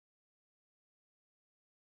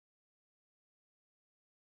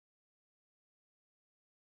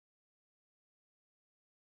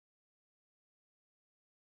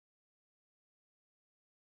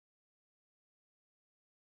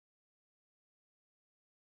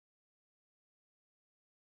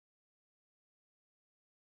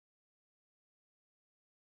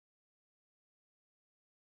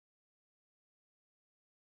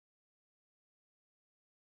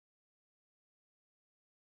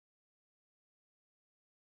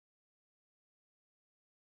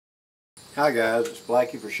Hi guys, it's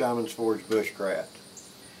Blackie for Shaman's Forge Bushcraft.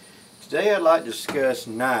 Today I'd like to discuss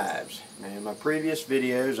knives. Now, in my previous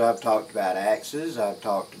videos I've talked about axes, I've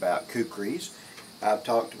talked about kukris, I've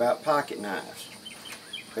talked about pocket knives.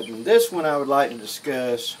 But in this one I would like to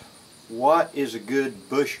discuss what is a good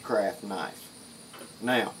bushcraft knife.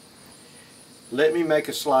 Now, let me make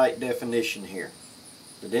a slight definition here.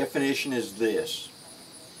 The definition is this.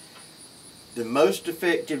 The most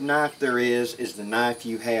effective knife there is the knife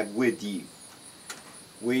you have with you.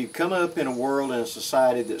 We've come up in a world and a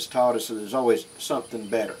society that's taught us that there's always something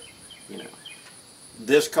better. You know,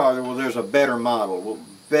 this car, well, there's a better model, well,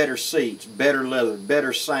 better seats, better leather,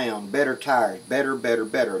 better sound, better tires, better.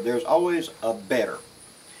 There's always a better.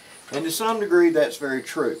 And to some degree that's very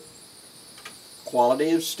true.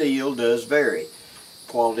 Quality of steel does vary.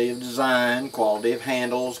 Quality of design, quality of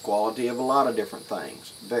handles, quality of a lot of different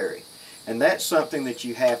things vary. And that's something that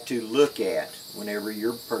you have to look at whenever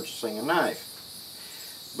you're purchasing a knife.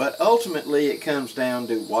 But ultimately it comes down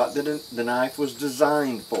to what the knife was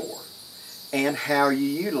designed for and how you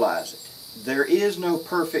utilize it. There is no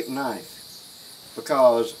perfect knife,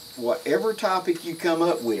 because whatever topic you come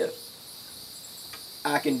up with,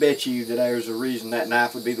 I can bet you that there's a reason that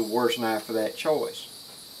knife would be the worst knife for that choice.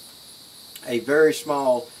 A very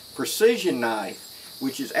small precision knife,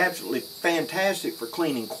 which is absolutely fantastic for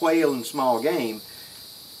cleaning quail and small game,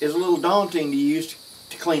 is a little daunting to use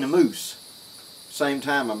to clean a moose. Same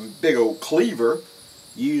time, a big old cleaver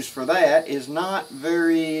used for that is not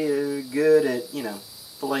very good at, you know,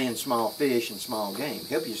 filleting small fish and small game.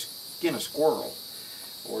 Help you skin a squirrel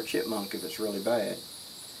or a chipmunk if it's really bad.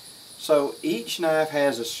 So each knife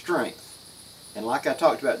has a strength. And like I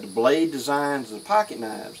talked about the blade designs of the pocket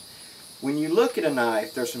knives, when you look at a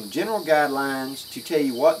knife, there's some general guidelines to tell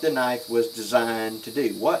you what the knife was designed to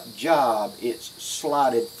do, what job it's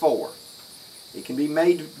slotted for. It can be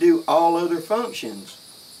made to do all other functions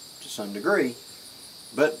to some degree,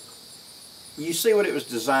 but you see what it was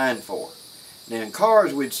designed for. Now in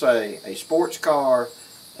cars we'd say a sports car,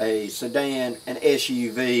 a sedan, an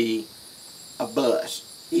SUV, a bus.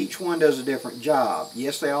 Each one does a different job.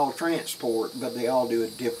 Yes, they all transport, but they all do a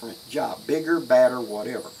different job. Bigger, badder,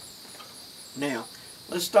 whatever. Now,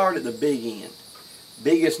 let's start at the big end.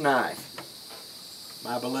 Biggest knife,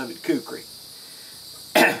 my beloved kukri.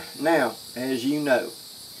 Now, as you know,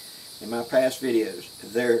 in my past videos,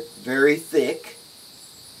 they're very thick,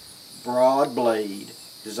 broad blade,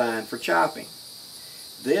 designed for chopping.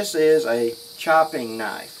 This is a chopping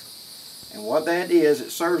knife. And what that is,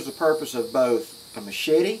 it serves the purpose of both a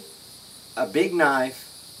machete, a big knife,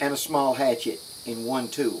 and a small hatchet in one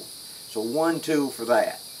tool. So one tool for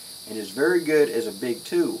that. And is very good as a big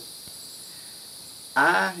tool.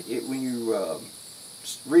 When you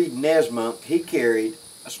read Nesmunk, he carried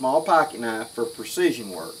a small pocket knife for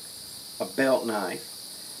precision work, a belt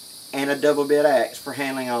knife, and a double bit axe for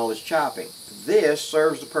handling all his chopping. This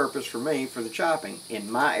serves the purpose for me for the chopping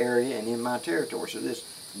in my area and in my territory. So this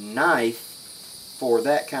knife for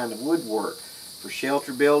that kind of woodwork, for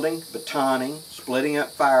shelter building, batoning, splitting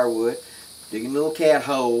up firewood, digging a little cat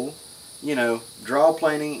hole, you know, draw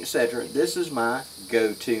planing, etc. This is my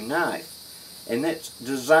go-to knife. And it's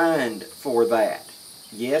designed for that.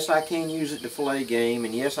 Yes, I can use it to fillet game,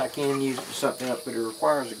 and yes, I can use it for something else, but it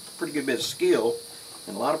requires a pretty good bit of skill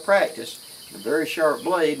and a lot of practice and a very sharp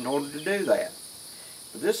blade in order to do that.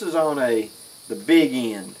 But this is on the big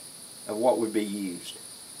end of what would be used.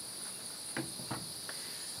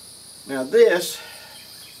 Now this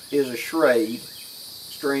is a Schrade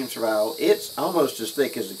Extreme Survival. It's almost as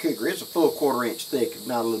thick as the kukri. It's a full 1/4 inch thick, if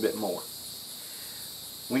not a little bit more.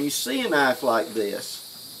 When you see a knife like this,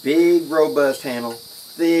 big robust handle,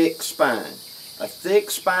 thick spine. A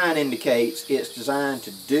thick spine indicates it's designed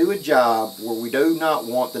to do a job where we do not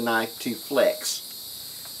want the knife to flex.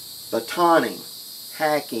 Batoning,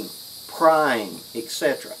 hacking, prying,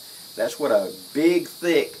 etc. That's what a big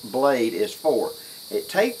thick blade is for. It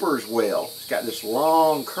tapers well. It's got this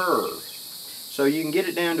long curve. So you can get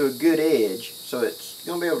it down to a good edge, so it's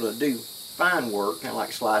going to be able to do fine work, kind of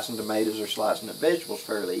like slicing tomatoes or slicing up vegetables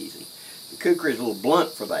fairly easy. The kukri is a little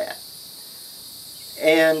blunt for that.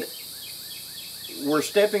 And we're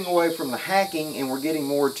stepping away from the hacking and we're getting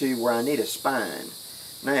more to where I need a spine.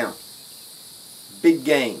 Now, big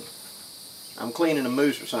game. I'm cleaning a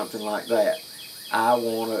moose or something like that. I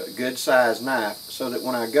want a good sized knife so that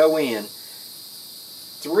when I go in,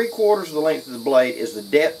 3/4 of the length of the blade is the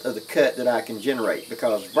depth of the cut that I can generate,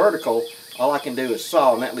 because vertical, all I can do is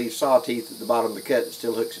saw, and that leaves saw teeth at the bottom of the cut that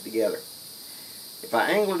still hooks it together. If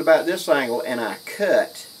I angle it about this angle and I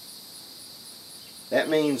cut, that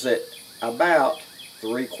means that about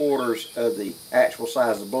 3/4 of the actual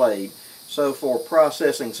size of the blade So for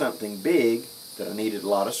processing something big that I needed a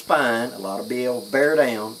lot of spine, a lot of be able to bear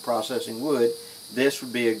down, processing wood, this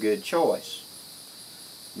would be a good choice.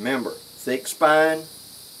 Remember, thick spine,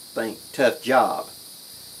 think tough job.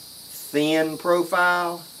 Thin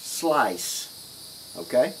profile, slice.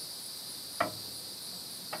 Okay?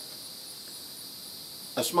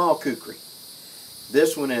 A small kukri.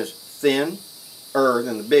 This one is thinner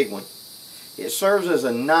than the big one. It serves as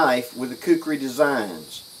a knife with the kukri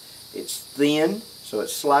designs. It's thin, so it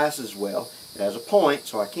slices well. It has a point,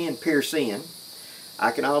 so I can pierce in.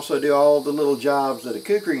 I can also do all the little jobs that a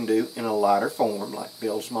kukri can do in a lighter form, like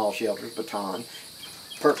build small shelters, baton.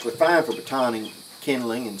 Perfectly fine for batoning,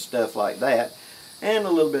 kindling, and stuff like that. And a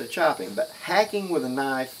little bit of chopping. But hacking with a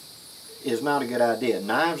knife is not a good idea.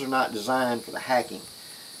 Knives are not designed for the hacking.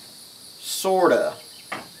 Sorta.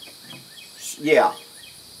 Yeah.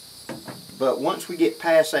 But once we get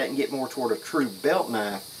past that and get more toward a true belt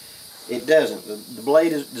knife, it doesn't. The blade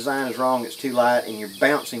design is wrong, it's too light, and you're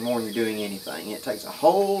bouncing more than you're doing anything. It takes a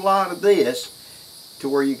whole lot of this to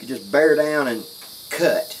where you could just bear down and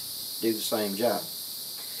cut, do the same job.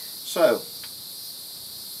 So,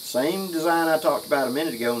 same design I talked about a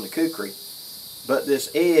minute ago in the kukri, but this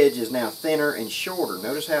edge is now thinner and shorter.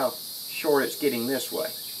 Notice how short it's getting this way.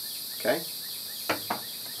 Okay?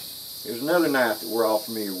 Here's another knife that we're all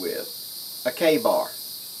familiar with, a K-bar.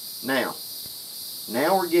 Now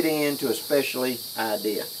we're getting into a specialty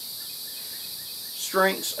idea.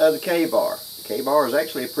 Strengths of the K-bar. The K-bar is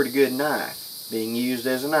actually a pretty good knife, being used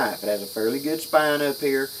as a knife. It has a fairly good spine up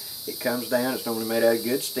here. It comes down. It's normally made out of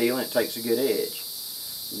good steel, and it takes a good edge.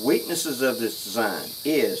 Weaknesses of this design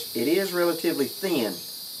is it is relatively thin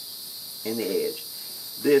in the edge.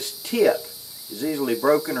 This tip is easily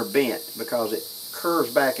broken or bent because it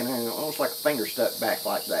curves back and almost like a finger stuck back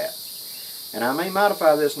like that. And I may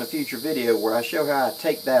modify this in a future video where I show how I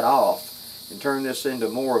take that off and turn this into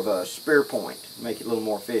more of a spear point, make it a little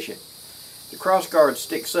more efficient. The cross guard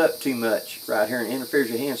sticks up too much right here and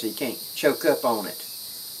interferes with your hand, so you can't choke up on it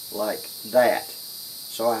like that.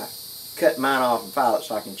 So I cut mine off and file it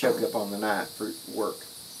so I can choke up on the knife for work.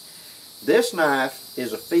 This knife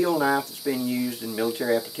is a field knife that's been used in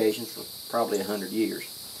military applications for probably 100 years.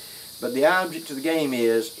 But the object of the game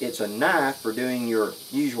is it's a knife for doing your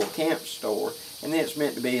usual camp store, and then it's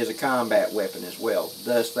meant to be as a combat weapon as well,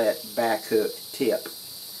 thus that back hook tip.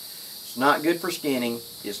 It's not good for skinning,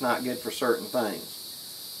 it's not good for certain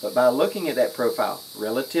things. But by looking at that profile,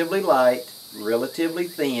 relatively light, relatively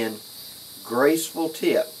thin, graceful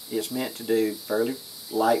tip, it's meant to do fairly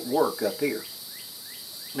light work up here.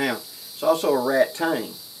 Now, it's also a rat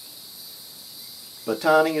tang.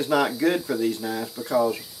 Batoning is not good for these knives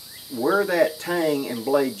because where that tang and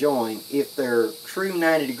blade join, if they're true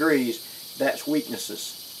 90 degrees, that's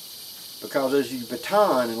weaknesses. Because as you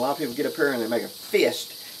baton, and a lot of people get up here and they make a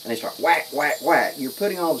fist, and they start whack, whack, whack, you're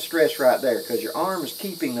putting all the stress right there because your arm is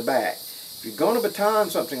keeping the back. If you're going to baton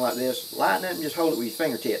something like this, lighten up and just hold it with your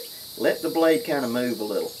fingertips. Let the blade kind of move a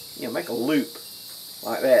little. You know, make a loop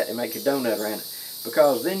like that and make a donut around it.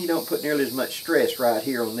 Because then you don't put nearly as much stress right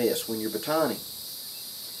here on this when you're batoning.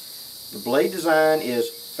 The blade design is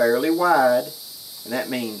fairly wide, and that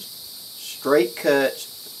means straight cuts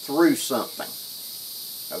through something.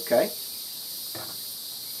 Okay?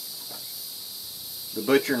 The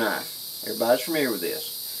butcher knife. Everybody's familiar with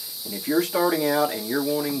this. And if you're starting out and you're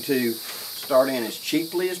wanting to start in as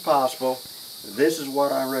cheaply as possible, this is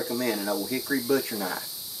what I recommend, an old hickory butcher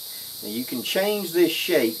knife. Now you can change this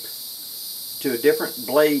shape to a different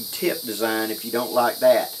blade tip design if you don't like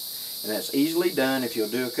that. And that's easily done. If you'll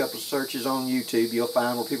do a couple of searches on YouTube, you'll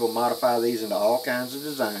find where people modify these into all kinds of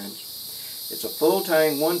designs. It's a full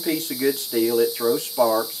tang, one piece of good steel. It throws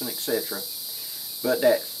sparks and etc. But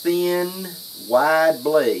that thin, wide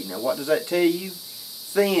blade, now what does that tell you?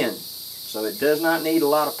 Thin. So it does not need a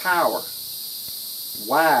lot of power.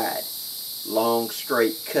 Wide, long,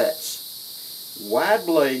 straight cuts. Wide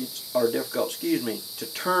blades are difficult, to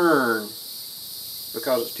turn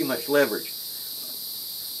because it's too much leverage.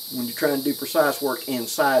 When you're trying to do precise work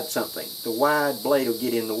inside something, the wide blade will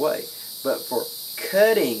get in the way. But for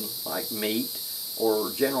cutting, like meat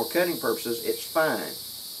or general cutting purposes, it's fine.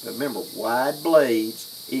 But remember, wide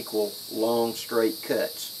blades equal long, straight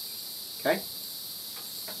cuts. Okay?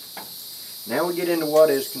 Now we get into what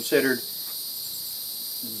is considered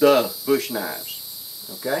the bush knives.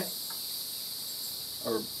 Okay?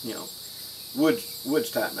 Or, you know,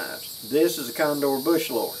 woods type knives. This is a Condor bush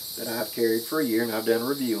lower that I've carried for a year, and I've done a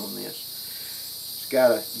review on this. It's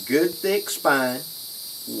got a good thick spine,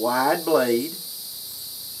 wide blade,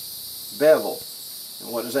 bevel.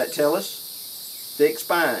 And what does that tell us? Thick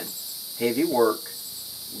spine, heavy work,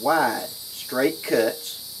 wide. straight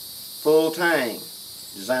cuts, full tang,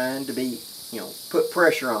 designed to be, put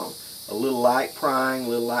pressure on. A little light prying, a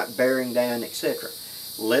little light bearing down, etc.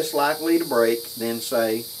 Less likely to break than,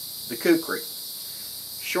 say, the kukri.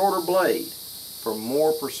 Shorter blade for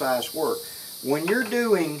more precise work. When you're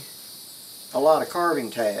doing a lot of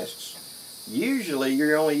carving tasks, usually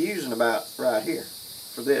you're only using about right here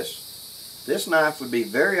for this. This knife would be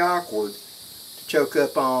very awkward to choke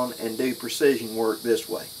up on and do precision work this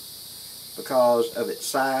way because of its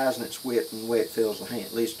size and its width and the way it fills the hand,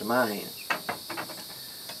 at least to my hand.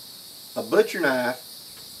 A butcher knife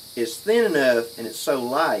is thin enough and it's so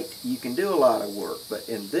light you can do a lot of work, but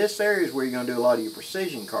in this area is where you're going to do a lot of your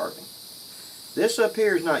precision carving. This up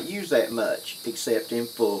here is not used that much except in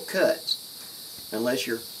full cuts, unless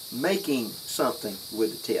you're making something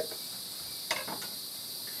with the tip.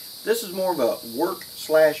 This is more of a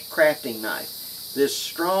work/crafting knife. This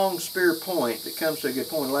strong spear point that comes to a good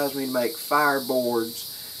point allows me to make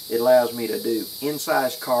fireboards. It allows me to do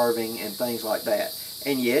incised carving and things like that.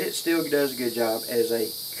 And yet it still does a good job as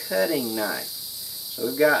a cutting knife. So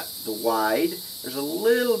we've got the wide. There's a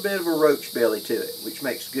little bit of a roach belly to it, which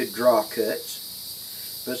makes good draw cuts.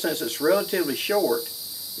 But since it's relatively short,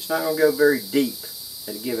 it's not going to go very deep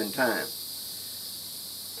at a given time.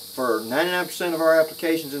 For 99% of our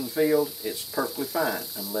applications in the field, it's perfectly fine,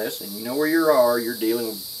 unless, and you know where you are, you're dealing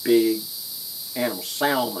with big animals,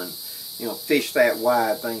 salmon, fish that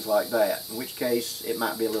wide, things like that, in which case it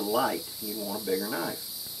might be a little light. You'd want a bigger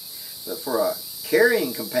knife. But for a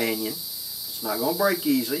carrying companion, it's not going to break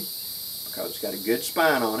easily because it's got a good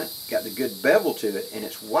spine on it, got the good bevel to it, and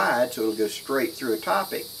it's wide so it'll go straight through a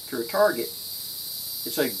target.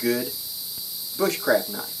 It's a good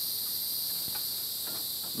bushcraft knife.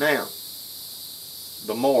 Now,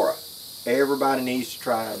 the Mora. Everybody needs to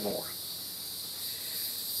try a Mora.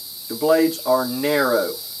 The blades are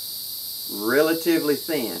narrow, relatively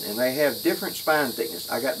thin, and they have different spine thickness.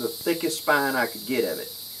 I got the thickest spine I could get of it.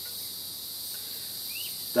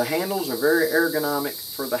 The handles are very ergonomic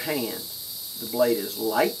for the hand. The blade is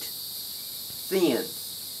light, thin.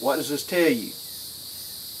 What does this tell you?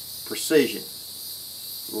 Precision,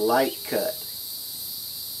 light cut,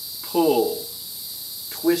 pull,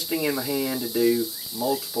 twisting in the hand to do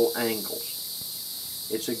multiple angles.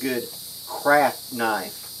 It's a good craft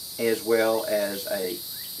knife as well as a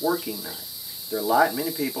working knife. They're light.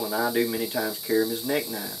 Many people, and I do many times, carry them as neck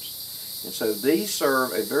knives. And so these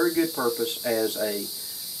serve a very good purpose as a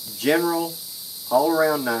general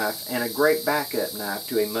all-around knife and a great backup knife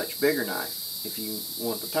to a much bigger knife if you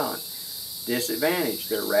want baton. Disadvantage,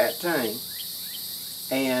 they're rat tame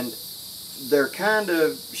and they're kind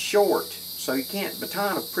of short, so you can't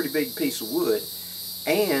baton a pretty big piece of wood,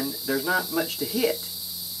 and there's not much to hit.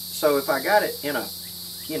 So if I got it in a,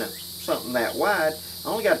 something that wide, I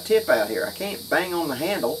only got a tip out here. I can't bang on the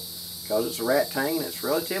handle because it's a rat tang and it's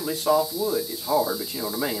relatively soft wood. It's hard, but you know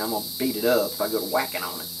what I mean. I'm going to beat it up if I go to whacking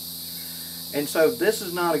on it. And so this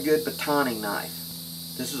is not a good batoning knife.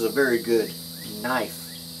 This is a very good knife.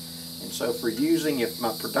 And so for using, if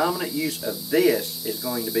my predominant use of this is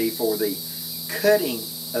going to be for the cutting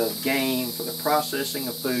of game, for the processing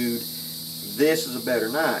of food, this is a better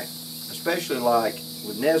knife. Especially like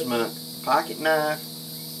with Nesmuk, pocket knife,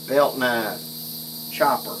 belt knife,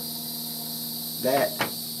 chopper. That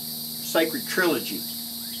Sacred Trilogy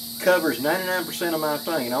covers 99% of my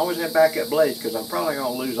thing. And I always have backup blades because I'm probably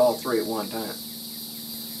going to lose all three at one time.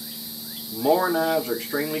 Mora knives are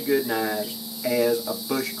extremely good knives as a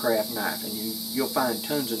bushcraft knife, and you'll find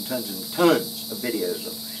tons and tons and tons of videos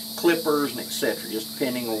of clippers and etc., just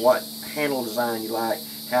depending on what handle design you like,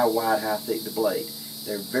 how wide, how thick the blade.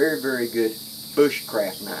 They're very, very good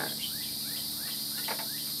bushcraft knives.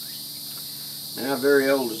 Now, a very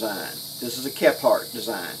old design. This is a Kephart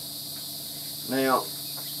design. Now,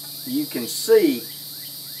 you can see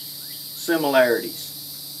similarities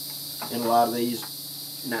in a lot of these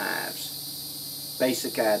knives.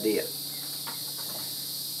 Basic idea.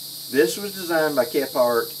 This was designed by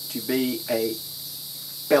Kephart to be a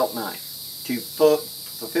belt knife, to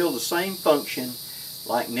fulfill the same function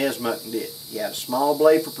like Nesmuk did. You had a small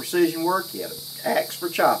blade for precision work, you had an axe for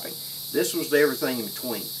chopping. This was the everything in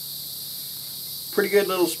between. Pretty good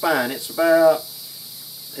little spine. It's about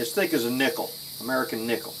as thick as a nickel, American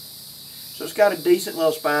nickel. So it's got a decent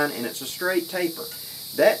little spine and it's a straight taper.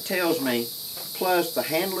 That tells me, plus the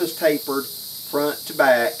handle is tapered front to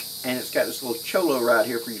back, and it's got this little cholo right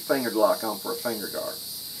here for your finger to lock on for a finger guard.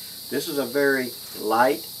 This is a very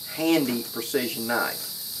light, handy precision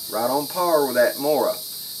knife. Right on par with that Mora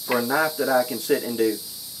for a knife that I can sit and do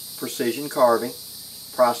precision carving,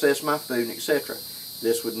 process my food, etc.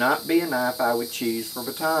 This would not be a knife I would choose for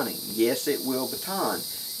batoning. Yes, it will baton,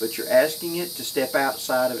 but you're asking it to step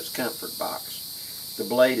outside of its comfort box. The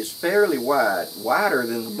blade is fairly wide, wider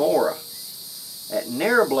than the Mora. That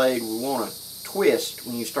narrow blade will want to twist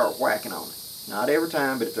when you start whacking on it. Not every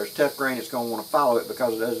time, but if there's tough grain, it's going to want to follow it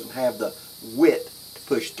because it doesn't have the width to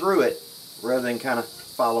push through it rather than kind of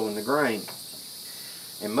following the grain.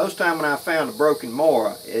 And most time when I found a broken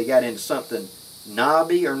Mora, it got into something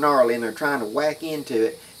knobby or gnarly and they're trying to whack into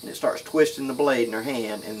it and it starts twisting the blade in their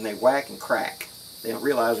hand and they whack and crack. They don't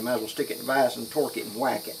realize they might as well stick it in the vise and torque it and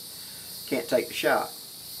whack it. Can't take the shot.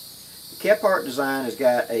 The Kephart design has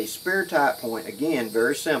got a spear type point, again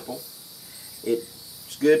very simple.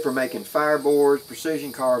 It's good for making fireboards,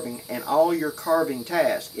 precision carving, and all your carving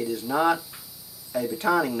tasks. It is not a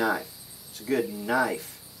batoning knife. It's a good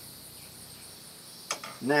knife.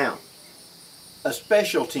 Now, a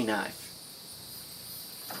specialty knife.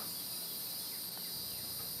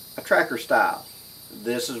 A tracker style.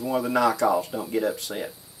 This is one of the knockoffs, don't get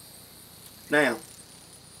upset. Now,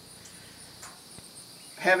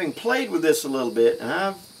 having played with this a little bit, and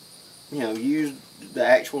I've used the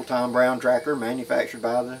actual Tom Brown tracker manufactured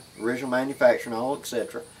by the original manufacturer and all,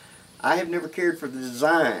 etc. I have never cared for the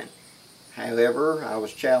design. However, I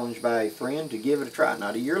was challenged by a friend to give it a try.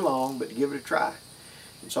 Not a year long, but to give it a try.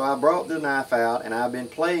 And so I brought the knife out and I've been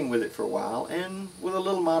playing with it for a while, and with a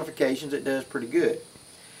little modifications it does pretty good.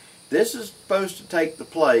 This is supposed to take the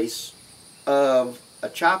place of a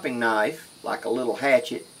chopping knife, like a little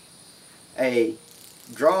hatchet, a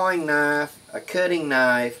drawing knife, a cutting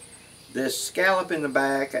knife, this scallop in the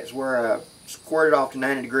back, that's where I squirt it off to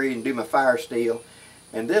 90 degrees and do my fire steel.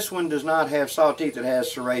 And this one does not have saw teeth, it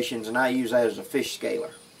has serrations, and I use that as a fish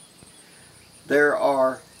scaler. There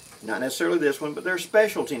are, not necessarily this one, but there are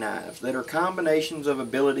specialty knives that are combinations of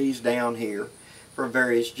abilities down here for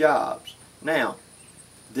various jobs. Now,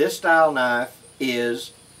 this style knife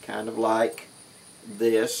is kind of like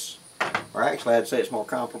this, or actually I'd say it's more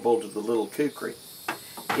comparable to the little kukri.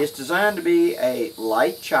 It's designed to be a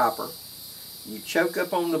light chopper. You choke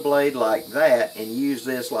up on the blade like that and use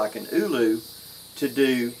this like an ulu to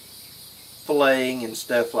do filleting and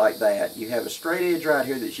stuff like that. You have a straight edge right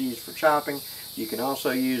here that's used for chopping. You can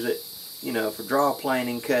also use it, for draw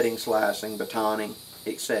planing, cutting, slicing, batoning,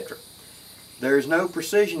 etc. There's no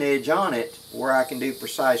precision edge on it where I can do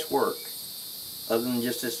precise work other than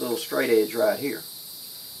just this little straight edge right here.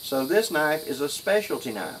 So this knife is a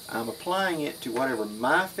specialty knife. I'm applying it to whatever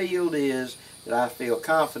my field is that I feel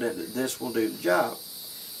confident that this will do the job.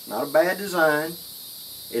 Not a bad design.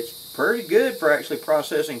 It's pretty good for actually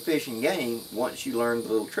processing fish and game once you learn the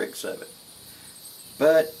little tricks of it.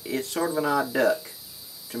 But it's sort of an odd duck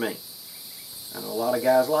to me. I know a lot of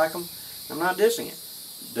guys like them. I'm not dissing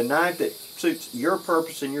it. The knife that suits your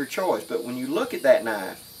purpose and your choice. But when you look at that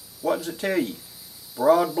knife, what does it tell you?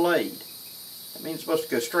 Broad blade. That means it's supposed to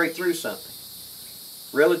go straight through something.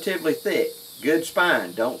 Relatively thick. Good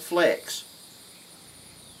spine. Don't flex.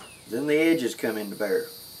 Then the edges come into bear.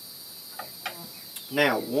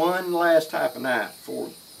 Now, one last type of knife before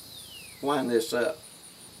we wind this up.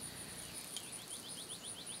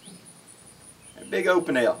 A big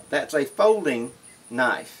open L. That's a folding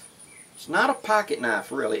knife. It's not a pocket knife,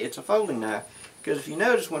 really. It's a folding knife. Because if you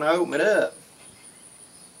notice when I open it up,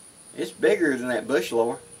 it's bigger than that bush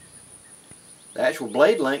lower. The actual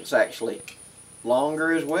blade length's actually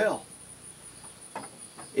longer as well.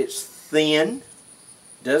 It's thin.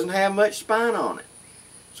 Doesn't have much spine on it.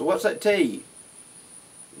 So what's that tell you?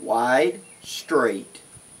 Wide, straight,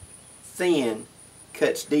 thin,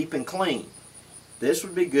 cuts deep and clean. This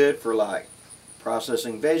would be good for like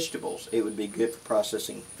processing vegetables. It would be good for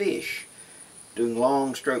processing fish. Doing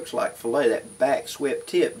long strokes like fillet. That back swept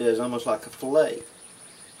tip does almost like a fillet.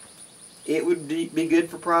 It would be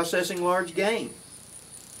good for processing large game.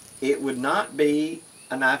 It would not be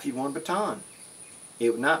a knife you'd want to baton.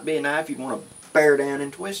 It would not be a knife you'd want to bear down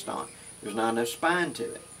and twist on. There's not enough spine to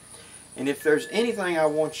it. And if there's anything I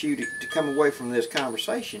want you to come away from this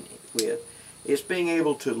conversation with, it's being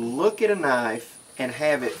able to look at a knife and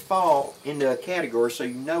have it fall into a category so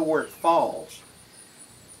you know where it falls.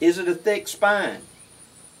 Is it a thick spine?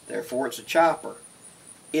 Therefore it's a chopper.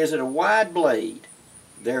 Is it a wide blade?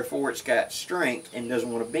 Therefore it's got strength and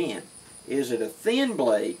doesn't want to bend. Is it a thin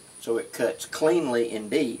blade? So it cuts cleanly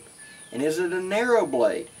and deep. And is it a narrow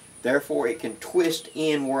blade? Therefore it can twist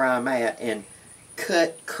in where I'm at and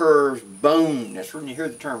cut, curves, bone. That's when you hear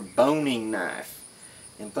the term boning knife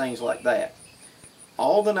and things like that.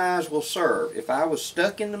 All the knives will serve. If I was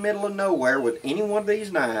stuck in the middle of nowhere with any one of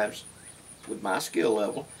these knives, with my skill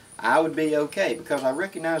level, I would be okay because I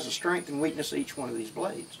recognize the strength and weakness of each one of these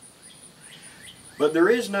blades. But there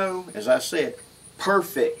is no, as I said,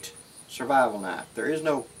 perfect survival knife. There is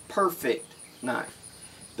no perfect knife.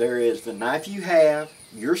 There is the knife you have,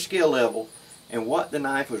 your skill level, and what the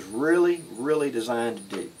knife was really, really designed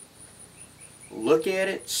to do. Look at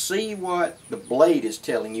it, see what the blade is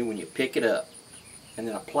telling you when you pick it up, and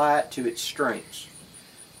then apply it to its strengths.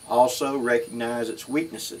 Also recognize its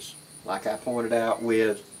weaknesses. Like I pointed out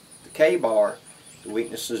with the K-bar, the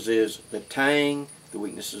weaknesses is the tang, the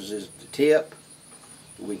weaknesses is the tip,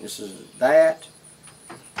 the weaknesses is that.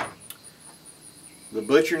 The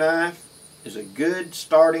butcher knife is a good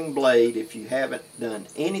starting blade if you haven't done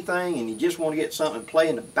anything and you just want to get something to play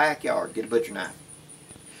in the backyard. Get a butcher knife.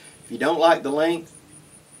 If you don't like the length,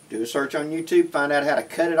 do a search on YouTube, find out how to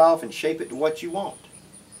cut it off and shape it to what you want.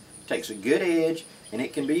 It takes a good edge and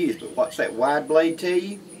it can be used. But what's that wide blade tell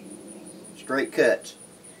you? Straight cuts,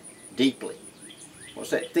 deeply.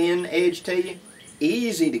 What's that thin edge tell you?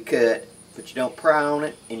 Easy to cut, but you don't pry on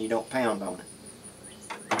it and you don't pound on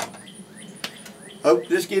it. Hope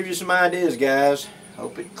this gives you some ideas, guys.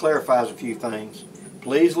 Hope it clarifies a few things.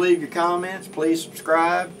 Please leave your comments. Please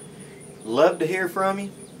subscribe. Love to hear from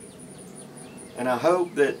you. And I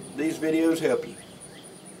hope that these videos help you.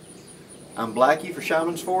 I'm Blackie for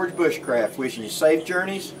Shaman's Forge Bushcraft, wishing you safe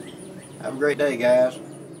journeys. Have a great day, guys.